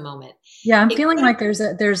was a moment. Yeah, I'm It feeling could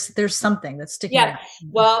have. like there's something that's sticking Yeah. out.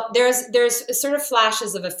 Well, there's sort of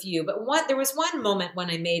flashes of a few, but there was one moment when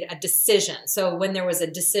I made a decision. So when there was a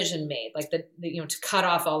decision made, like to cut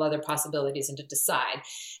off all other possibilities and to decide.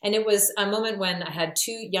 And it was a moment when I had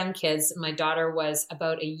two young kids. My daughter was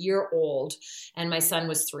about a year old and my son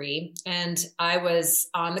was 3. And I was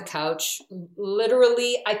on the couch,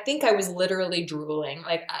 literally, I think I was literally drooling,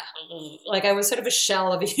 like I was sort of a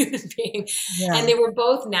shell of a human being. And Yeah. they were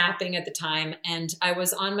both napping at the time. And I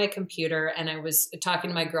was on my computer and I was talking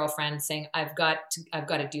to my girlfriend saying, I've got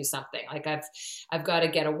to do something. Like I've got to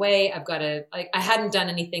get away. I've got to, like, I hadn't done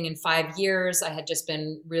anything in 5 years. I had just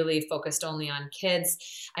been really focused only on kids.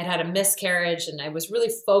 I'd had a miscarriage and I was really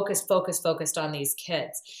focused on these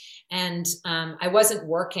kids. And I wasn't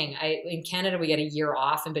working. In Canada, we get a year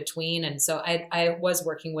off in between. And so I was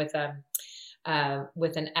working with an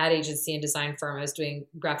ad agency and design firm. I was doing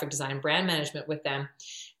graphic design and brand management with them.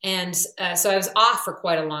 And so I was off for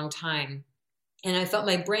quite a long time. And I felt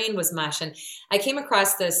my brain was mush. And I came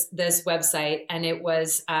across this website, and it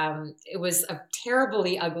was a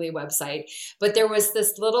terribly ugly website. But there was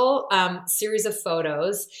this little series of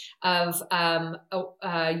photos of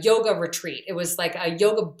a yoga retreat. It was like a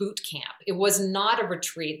yoga boot camp. It was not a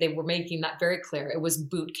retreat. They were making that very clear. It was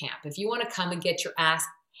boot camp. If you want to come and get your ass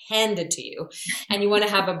handed to you and you want to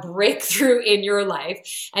have a breakthrough in your life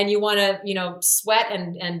and you want to, sweat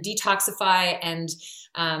and detoxify and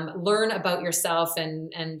learn about yourself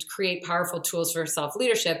and create powerful tools for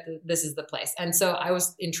self-leadership, this is the place. And so I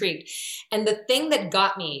was intrigued. And the thing that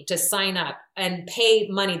got me to sign up and pay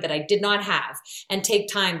money that I did not have and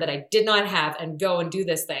take time that I did not have and go and do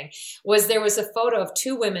this thing was there was a photo of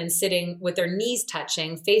 2 women sitting with their knees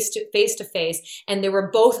touching face to face, and they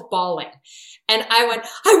were both bawling. And I went,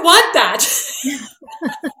 I want that.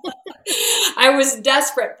 I was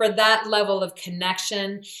desperate for that level of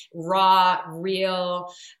connection, raw,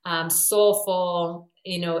 real, soulful,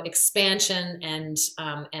 expansion and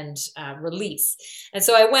release. And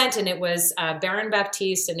so I went, and it was Baron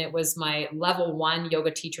Baptiste, and it was my level 1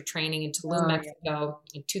 yoga teacher training in Tulum, Mexico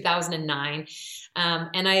in 2009.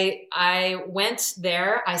 And I went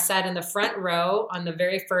there. I sat in the front row on the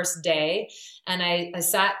very first day, and I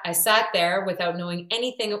sat there without knowing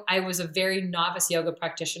anything. I was a very novice yoga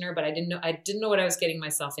practitioner, but I didn't know what I was getting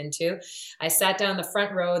myself into. I sat down in the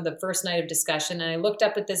front row the first night of discussion, and I looked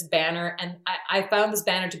up at this banner, and I found this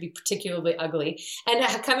banner to be particularly ugly. And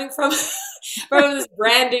coming from this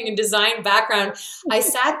branding and design background, I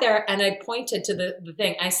sat there and I pointed to the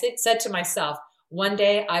thing. I said to myself, one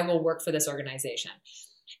day I will work for this organization.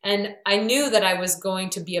 And I knew that I was going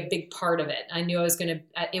to be a big part of it. I knew it was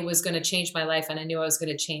going to change my life, and I knew I was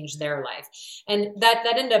going to change their life. And that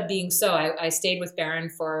ended up being so. I stayed with Baron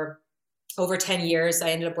for over 10 years.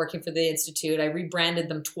 I ended up working for the Institute. I rebranded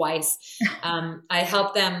them twice. I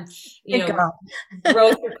helped them,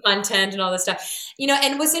 grow their content and all this stuff.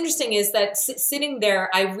 And what's interesting is that sitting there,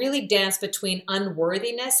 I really danced between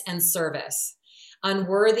unworthiness and service.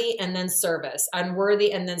 Unworthy and then service,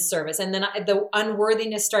 unworthy and then service. And then the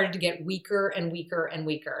unworthiness started to get weaker and weaker and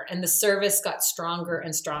weaker. And the service got stronger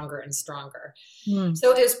and stronger and stronger. Mm.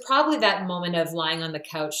 So it was probably that moment of lying on the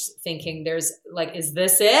couch thinking, is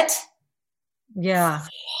this it? Yeah.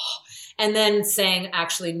 And then saying,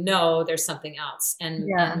 actually, no, there's something else. And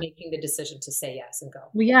making the decision to say yes and go.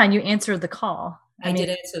 Well, yeah. And you answered the call. I did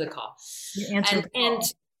answer the call. You answered the call. And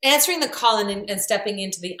answering the call and stepping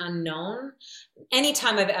into the unknown,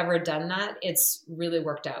 anytime I've ever done that, it's really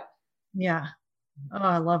worked out. Yeah. Oh,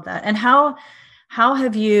 I love that. And how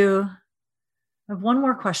have you, I have one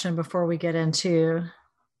more question before we get into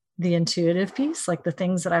the intuitive piece, like the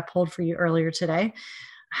things that I pulled for you earlier today.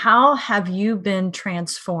 How have you been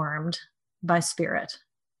transformed by spirit?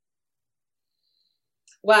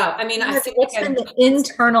 Wow. I mean, I think what's been the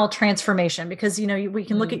internal transformation? Because, we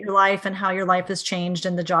can look at your life and how your life has changed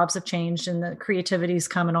and the jobs have changed and the creativity's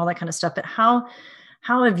come and all that kind of stuff. But how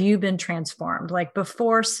have you been transformed? Like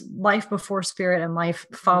life before spirit and life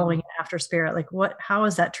following after spirit, like how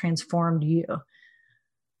has that transformed you?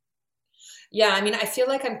 Yeah. I mean, I feel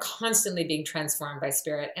like I'm constantly being transformed by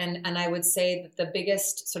spirit. And I would say that the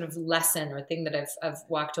biggest sort of lesson or thing that I've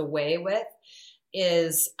walked away with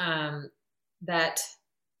is that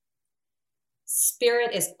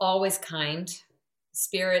spirit is always kind.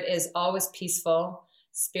 Spirit is always peaceful.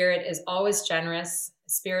 Spirit is always generous.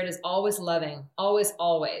 Spirit is always loving, always,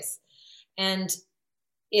 always. And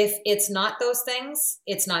if it's not those things,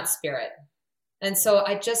 it's not spirit. And so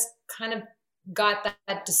I just kind of got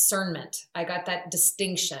that discernment. I got that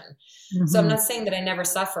distinction. So I'm Mm-hmm. not saying that I never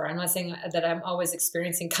suffer. I'm not saying that I'm always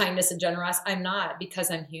experiencing kindness and generosity. I'm not,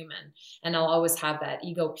 because I'm human, and I'll always have that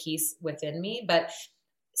ego piece within me. But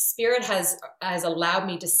spirit has allowed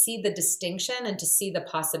me to see the distinction and to see the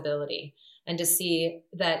possibility, and to see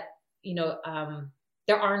that,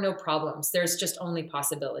 there are no problems. There's just only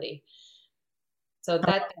possibility. So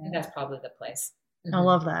that's probably the place. I Mm-hmm.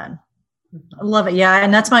 love that. I love it. Yeah.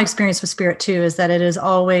 And that's my experience with spirit too, is that it is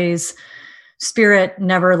always, spirit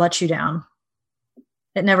never lets you down.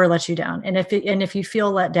 It never lets you down. And if you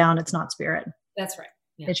feel let down, it's not spirit. That's right.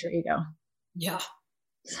 Yeah. It's your ego. Yeah.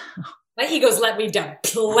 My ego's let me down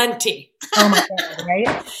plenty. Oh my God,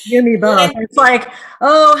 right? You and me both. It's like,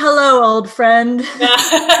 oh, hello, old friend.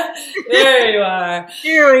 There you are.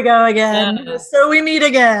 Here we go again. So we meet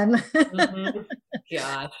again. Mm-hmm.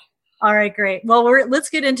 God. All right, great. Well, let's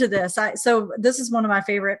get into this. So this is one of my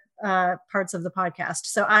favorite parts of the podcast.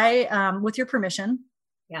 So I, with your permission,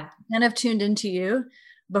 kind of tuned into you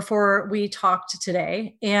before we talked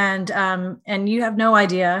today, and you have no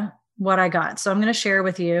idea what I got. So I'm going to share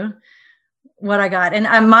with you what I got.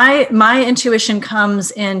 And my intuition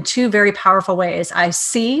comes in two very powerful ways. I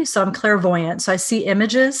see, so I'm clairvoyant. So I see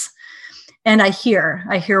images, and I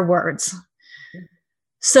hear words.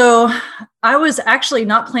 So I was actually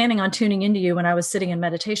not planning on tuning into you when I was sitting in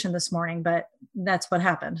meditation this morning, but that's what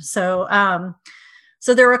happened. So,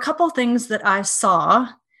 so there were a couple of things that I saw.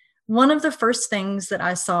 One of the first things that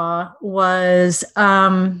I saw was,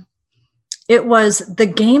 it was the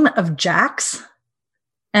game of jacks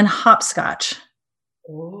and hopscotch.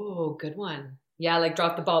 Oh, good one. Yeah, like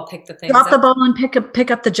drop the ball, pick the things Drop the ball and pick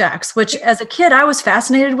up the jacks, which as a kid I was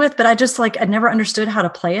fascinated with, but I just I never understood how to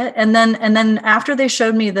play it. And then after they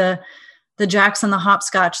showed me the jacks and the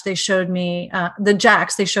hopscotch, they showed me the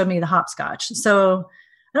jacks, they showed me the hopscotch. So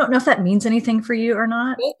I don't know if that means anything for you or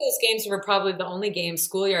not. Both those games were probably the only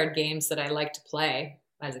schoolyard games that I liked to play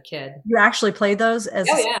as a kid. You actually played those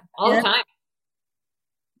all the time.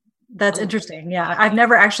 That's interesting. Yeah. I've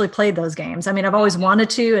never actually played those games. I mean, I've always wanted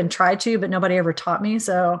to and tried to, but nobody ever taught me.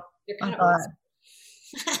 So I thought,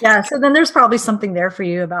 yeah. So then there's probably something there for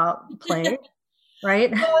you about play, right?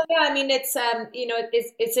 Well, yeah. I mean, it's,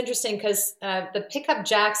 it's interesting because the pickup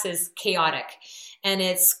jacks is chaotic, and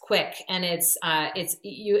it's quick, and it's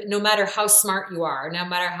you, no matter how smart you are, no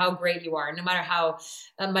matter how great you are, no matter how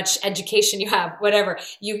much education you have, whatever,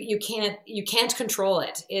 you can't control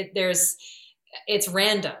it. It's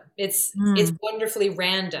random. It's wonderfully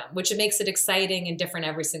random, which makes it exciting and different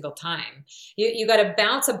every single time. You got to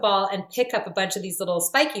bounce a ball and pick up a bunch of these little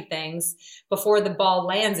spiky things before the ball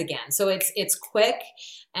lands again. So it's quick,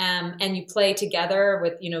 and you play together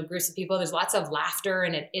with groups of people. There's lots of laughter,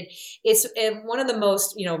 and it's one of the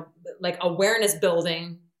most like awareness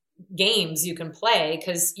building games you can play,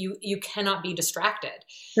 because you cannot be distracted.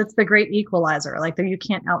 That's the great equalizer. Like you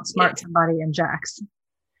can't outsmart somebody in jacks.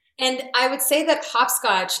 And I would say that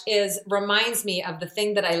hopscotch reminds me of the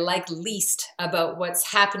thing that I like least about what's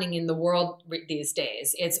happening in the world these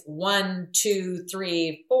days. It's 1, 2,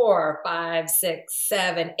 3, 4, 5, 6,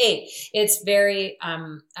 7, 8. It's very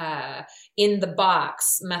in the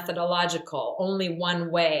box, methodological, only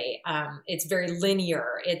one way. It's very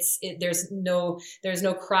linear. There's no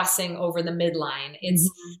crossing over the midline.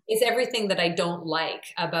 It's everything that I don't like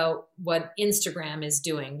about what Instagram is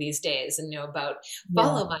doing these days, and about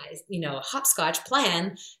follow my hopscotch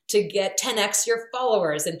plan to get 10x your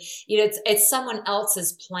followers, and it's someone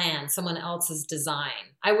else's plan, someone else's design.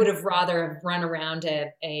 I would have rather run around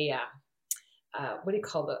a what do you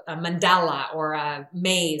call it, a mandala or a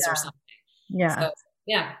maze or something. Yeah. So,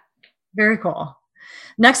 yeah. Very cool.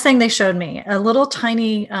 Next thing they showed me, a little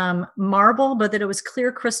tiny marble, but that it was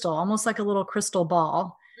clear crystal, almost like a little crystal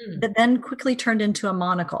ball, that then quickly turned into a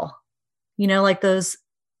monocle. Like those,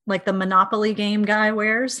 like the Monopoly game guy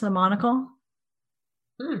wears the monocle.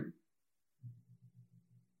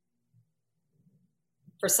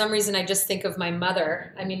 For some reason, I just think of my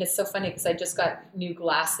mother. I mean, it's so funny because I just got new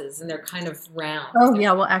glasses, and they're kind of round. Oh,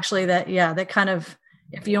 yeah. Well, actually, that kind of,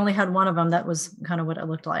 if you only had one of them, that was kind of what it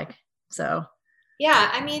looked like. So, yeah,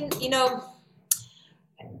 I mean,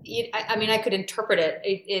 I could interpret it.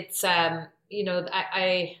 It's, I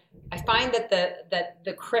find that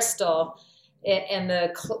the crystal and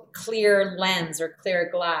the clear lens or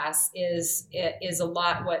clear glass is a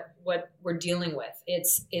lot what we're dealing with.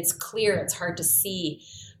 It's clear. It's hard to see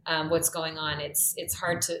what's going on. It's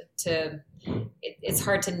hard to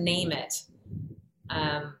name it.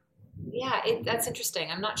 Yeah, that's interesting.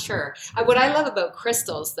 I'm not sure. What I love about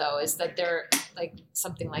crystals, though, is that they're like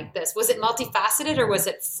something like this. Was it multifaceted or was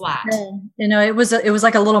it flat? Yeah. It was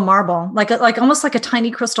like a little marble, like almost like a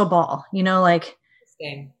tiny crystal ball, like,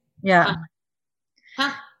 Interesting. Huh. yeah.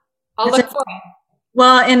 Huh. I'll It's look for it.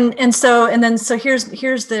 Well, so here's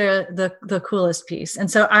the coolest piece. And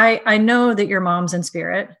so I know that your mom's in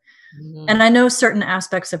spirit, Mhm. and I know certain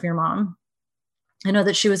aspects of your mom. I know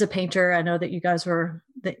that she was a painter. I know that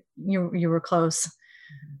you were close.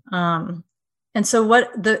 Um, and so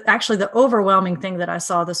the overwhelming thing that I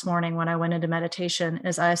saw this morning when I went into meditation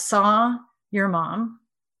is I saw your mom,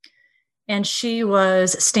 and she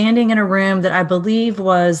was standing in a room that I believe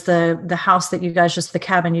was the house that the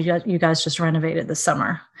cabin you guys just renovated this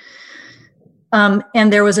summer.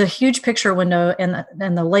 And there was a huge picture window,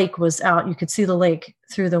 and the lake was out. You could see the lake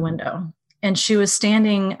through the window. And she was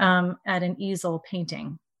standing at an easel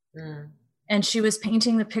painting. Mm. And she was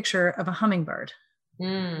painting the picture of a hummingbird.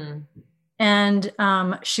 Mm. And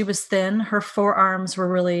she was thin. Her forearms were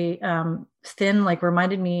really thin, like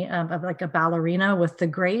reminded me of like a ballerina with the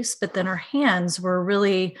grace. But then her hands were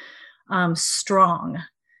really strong.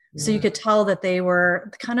 So you could tell that they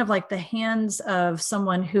were kind of like the hands of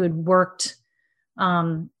someone who had worked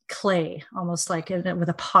clay, almost like with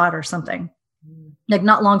a pot or something, like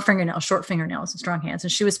not long fingernails, short fingernails and strong hands.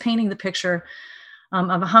 And she was painting the picture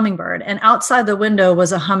of a hummingbird, and outside the window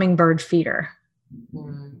was a hummingbird feeder.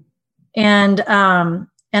 Mm. And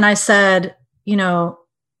I said,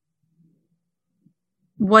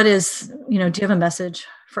 what is, do you have a message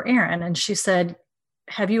for Erin? And she said,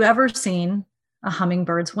 have you ever seen a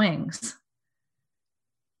hummingbird's wings?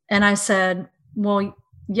 And I said, well,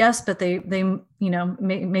 yes, but they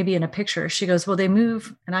maybe in a picture. She goes, well, they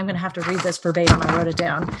move, and I'm going to have to read this verbatim. I wrote it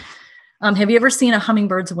down. Have you ever seen a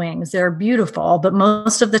hummingbird's wings? They're beautiful, but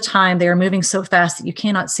most of the time they are moving so fast that you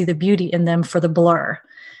cannot see the beauty in them for the blur.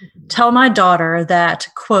 Tell my daughter that,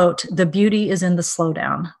 quote, the beauty is in the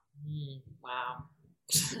slowdown. Wow.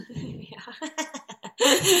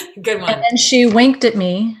 Good one. And then she winked at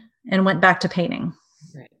me and went back to painting.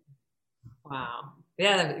 Right. Wow.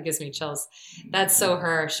 Yeah, that gives me chills. That's so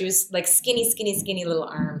her. She was like skinny little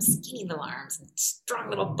arms, and strong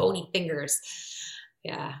little bony fingers.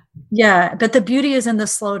 Yeah. Yeah, but the beauty is in the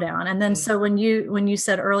slowdown. And then so when you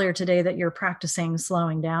said earlier today that you're practicing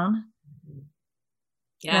slowing down,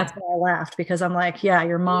 that's why I laughed, because I'm like, yeah,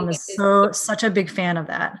 your mom is such a big fan of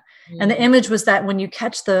that. And the image was that when you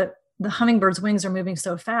catch the hummingbird's wings are moving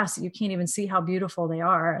so fast that you can't even see how beautiful they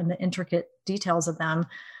are and the intricate details of them.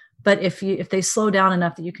 But if they slow down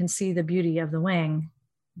enough that you can see the beauty of the wing,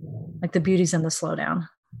 like the beauty's in the slowdown.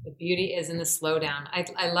 The beauty is in the slowdown.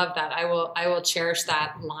 I love that. I will cherish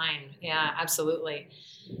that line. Yeah, absolutely.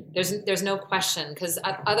 There's no question, because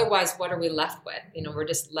otherwise, what are we left with? We're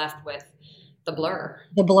just left with the blur.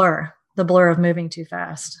 The blur of moving too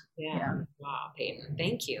fast. Yeah. Wow, Peyton,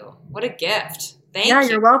 thank you. What a gift. Thank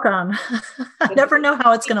you. You're welcome. I never know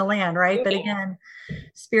how it's going to land, right? But again,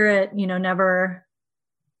 spirit never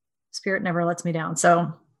lets me down.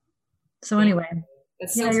 So anyway,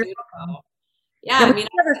 that's so beautiful. Yeah, I mean, we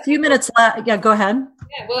have a few minutes left. Yeah, go ahead.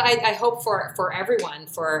 Yeah, well, I hope for everyone,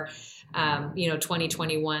 for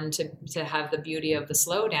 2021 to have the beauty of the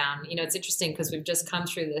slowdown. It's interesting because we've just come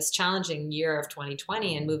through this challenging year of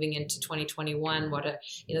 2020 and moving into 2021.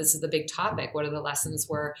 This is the big topic. What are the lessons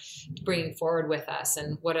we're bringing forward with us,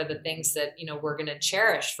 and what are the things that we're going to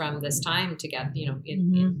cherish from this time together?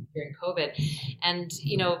 During COVID, and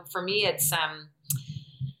for me, it's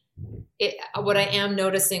what I am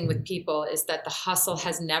noticing with people is that the hustle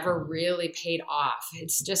has never really paid off.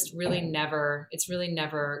 It's just really never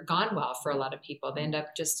gone well for a lot of people. They end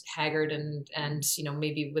up just haggard and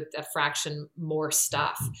maybe with a fraction more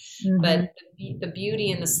stuff. Mm-hmm. But the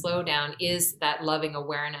beauty in the slowdown is that loving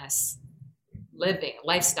awareness living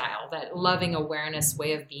lifestyle, that loving awareness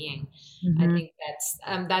way of being. Mm-hmm. I think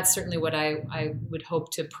that's certainly what I would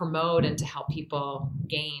hope to promote and to help people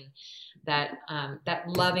gain. That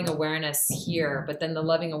loving awareness here, but then the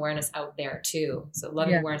loving awareness out there too. So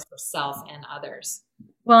loving awareness for self and others.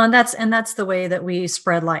 Well, and that's the way that we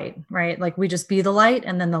spread light, right? Like we just be the light,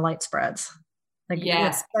 and then the light spreads. Like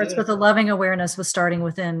it starts with a loving awareness, with starting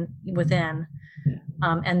within,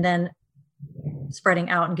 and then spreading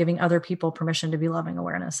out and giving other people permission to be loving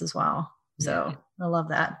awareness as well. So I love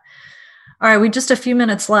that. All right, we just a few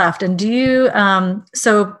minutes left, and do you?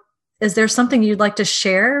 Is there something you'd like to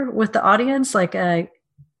share with the audience? I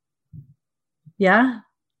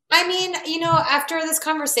mean, after this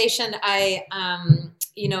conversation, I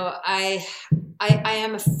I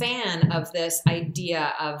am a fan of this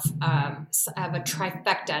idea of a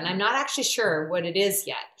trifecta, and I'm not actually sure what it is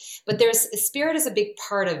yet, but spirit is a big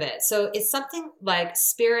part of it. So it's something like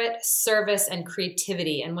spirit, service, and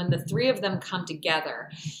creativity. And when the three of them come together,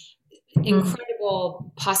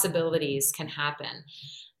 incredible possibilities can happen.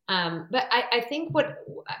 But I think what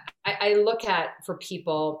I look at for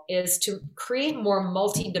people is to create more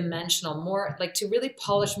multidimensional, more like to really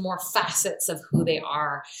polish more facets of who they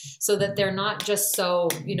are, so that they're not just so,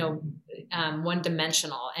 one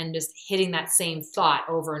dimensional and just hitting that same thought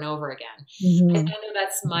over and over again. I know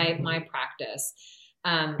that's my practice.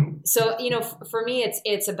 So, for me,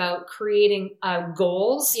 it's about creating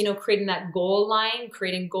goals, creating that goal line,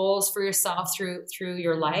 creating goals for yourself through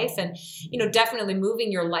your life, and, definitely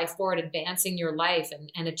moving your life forward, advancing your life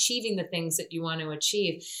and achieving the things that you want to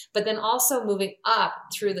achieve, but then also moving up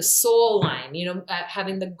through the soul line,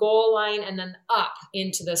 having the goal line and then up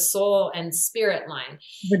into the soul and spirit line.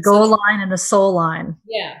 The goal line and the soul line.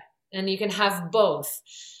 Yeah. And you can have both,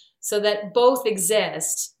 so that both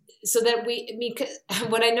exist. So that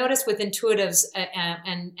what I notice with intuitives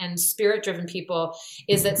and spirit-driven people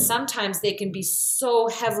is that sometimes they can be so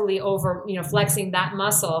heavily over, flexing that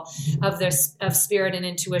muscle of spirit and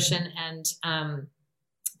intuition and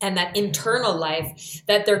that internal life,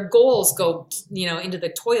 that their goals go, into the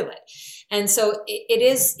toilet. And so it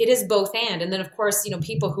is both and then of course,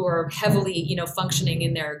 people who are heavily, functioning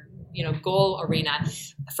in their goal arena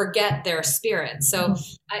forget their spirit. So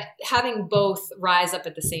having both rise up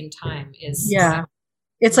at the same time is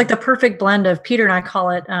it's like the perfect blend of, Peter and I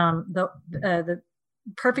call it the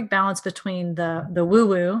perfect balance between the woo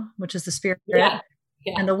woo, which is the spirit,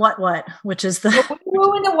 and the what, which is the woo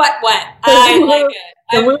woo and the what. I like it.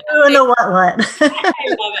 The woo woo and the what. I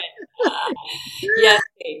love it. Yes,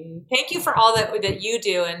 Peyton. Thank you for all that you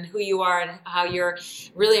do and who you are and how you're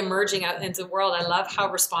really emerging out into the world. I love how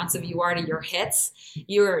responsive you are to your hits.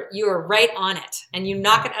 You are right on it, and you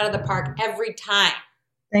knock it out of the park every time.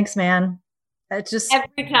 Thanks, man. It's just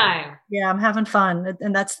every time. Yeah, I'm having fun,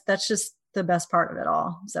 and that's just the best part of it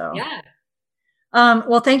all. So yeah.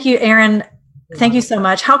 Well, thank you, Erin. Thank you so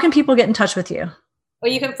much. How can people get in touch with you?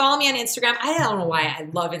 Well, you can follow me on Instagram. I don't know why I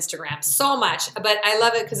love Instagram so much, but I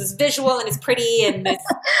love it because it's visual and it's pretty. And it's,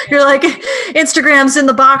 you're like, Instagram's in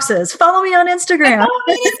the boxes. Follow me on Instagram.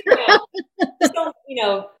 Just don't,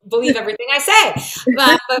 believe everything I say.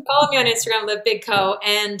 But follow me on Instagram, livebigco,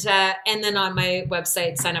 and then on my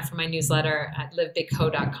website, sign up for my newsletter at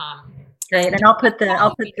livebigco.com. Great, and I'll put the. I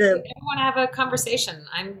want to have a conversation.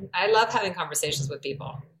 I love having conversations with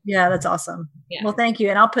people. Yeah, that's awesome. Yeah. Well, thank you,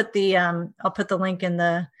 and I'll put the link in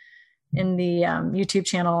the YouTube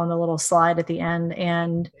channel on the little slide at the end.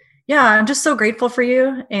 And yeah, I'm just so grateful for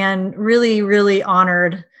you, and really, really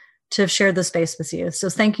honored to have shared the space with you. So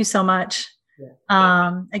thank you so much.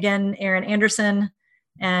 Yeah. Again, Erin Anderson,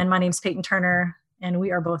 and my name's Peyton Turner, and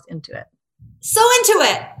we are both into it. So into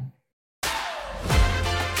it.